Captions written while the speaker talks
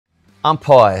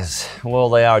Umpires, well,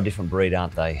 they are a different breed,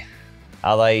 aren't they?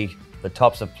 Are they the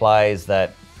types of players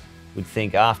that would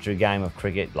think after a game of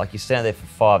cricket, like you stand there for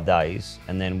 5 days,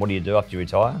 and then what do you do after you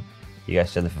retire? You go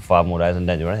stand there for 5 more days and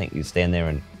don't do anything. You stand there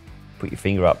and put your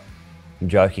finger up. I'm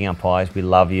joking, umpires, we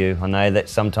love you. I know that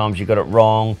sometimes you got it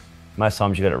wrong, most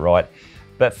times you got it right.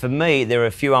 But for me, there are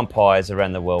a few umpires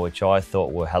around the world which I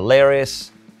thought were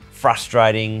hilarious,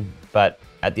 frustrating, but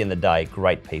at the end of the day,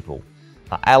 great people.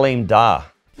 Aleem Dar.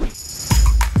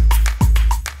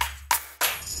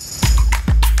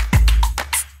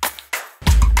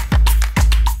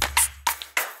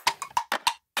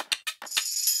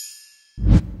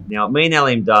 Now, me and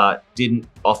Aleem Dar didn't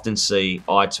often see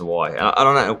eye to eye. I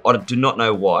don't know. I do not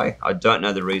know why. I don't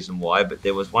know the reason why, but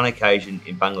there was one occasion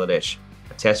in Bangladesh,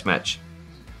 a test match,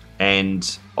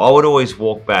 and I would always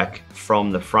walk back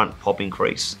from the front popping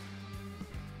crease,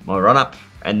 my run up,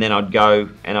 and then I'd go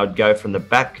from the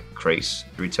back crease,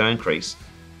 the return crease,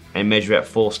 and measure out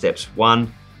 4 steps.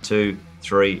 1, 2,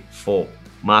 3, 4.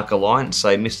 Mark a line and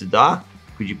say, Mr. Dar,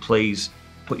 could you please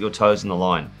put your toes in the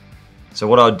line? So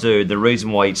what I'd do, the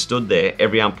reason why he stood there,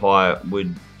 every umpire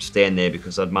would stand there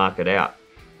because I'd mark it out.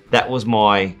 That was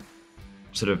my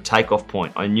sort of takeoff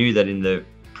point. I knew that in the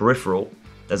peripheral,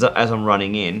 as I'm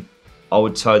running in, I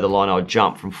would toe the line, I would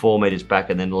jump from 4 meters back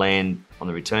and then land on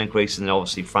the return crease and then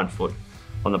obviously front foot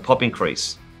on the popping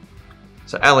crease.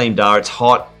 So Aleem Dar, it's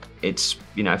hot, it's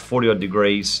 40 odd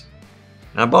degrees,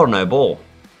 and I bowled no ball.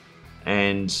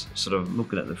 And sort of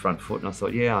looking at the front foot and I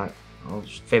thought, yeah, I was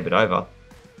a fair bit over.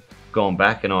 Gone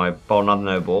back and I bowled another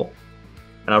no ball,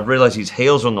 and I've realised his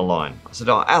heels are on the line. I said,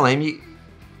 oh, Aleem,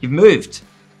 you've moved.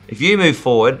 If you move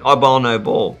forward, I bowl no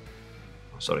ball.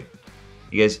 Oh, sorry.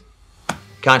 He goes,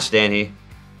 can't stand here.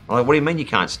 I'm like, what do you mean you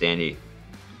can't stand here?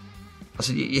 I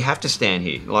said, you have to stand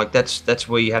here. Like, that's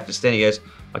where you have to stand. He goes,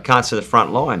 I can't see the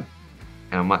front line.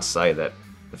 And I must say that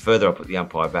the further I put the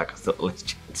umpire back, I thought, let's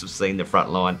chance of seeing the front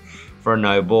line for a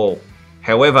no ball.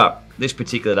 However, this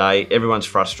particular day, everyone's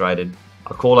frustrated.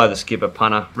 I call over the skipper,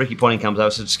 punter. Ricky Ponting comes over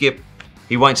and said, Skip,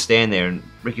 he won't stand there. And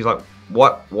Ricky's like,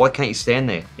 why can't you stand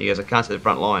there? He goes, I can't see the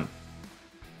front line.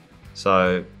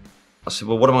 So I said,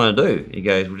 well, what am I going to do? He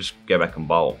goes, we'll just go back and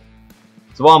bowl.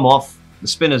 So I'm off, the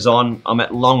spinner's on, I'm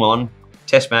at long on,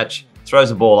 test match, throws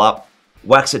the ball up,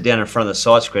 whacks it down in front of the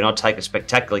side screen. I take a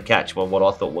spectacular catch, well, what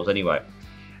I thought was anyway.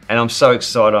 And I'm so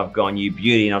excited, I've gone, you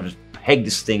beauty, and I've just pegged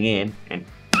this thing in, and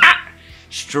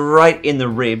straight in the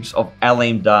ribs of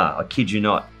Aleem Dar, I kid you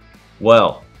not.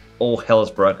 Well, all hell has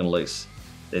broken loose.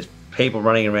 There's people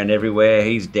running around everywhere,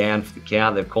 he's down for the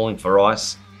count, they're calling for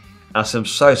ice. I said, I'm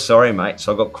so sorry, mate.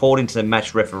 So I got called into the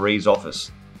match referee's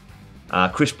office,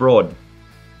 Chris Broad,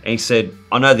 and he said,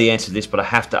 I know the answer to this, but I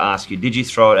have to ask you, did you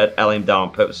throw it at Aleem Dar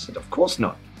on purpose? I said, of course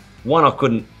not. 1, I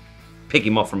couldn't pick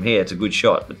him off from here, it's a good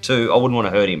shot, but 2, I wouldn't want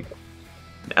to hurt him.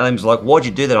 And Aleem's like, why'd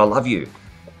you do that? I love you.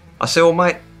 I said, well,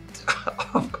 mate,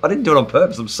 I didn't do it on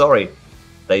purpose, I'm sorry.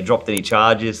 They dropped any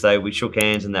charges, we shook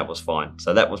hands, and that was fine.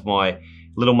 So that was my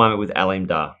little moment with Aleem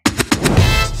Dar.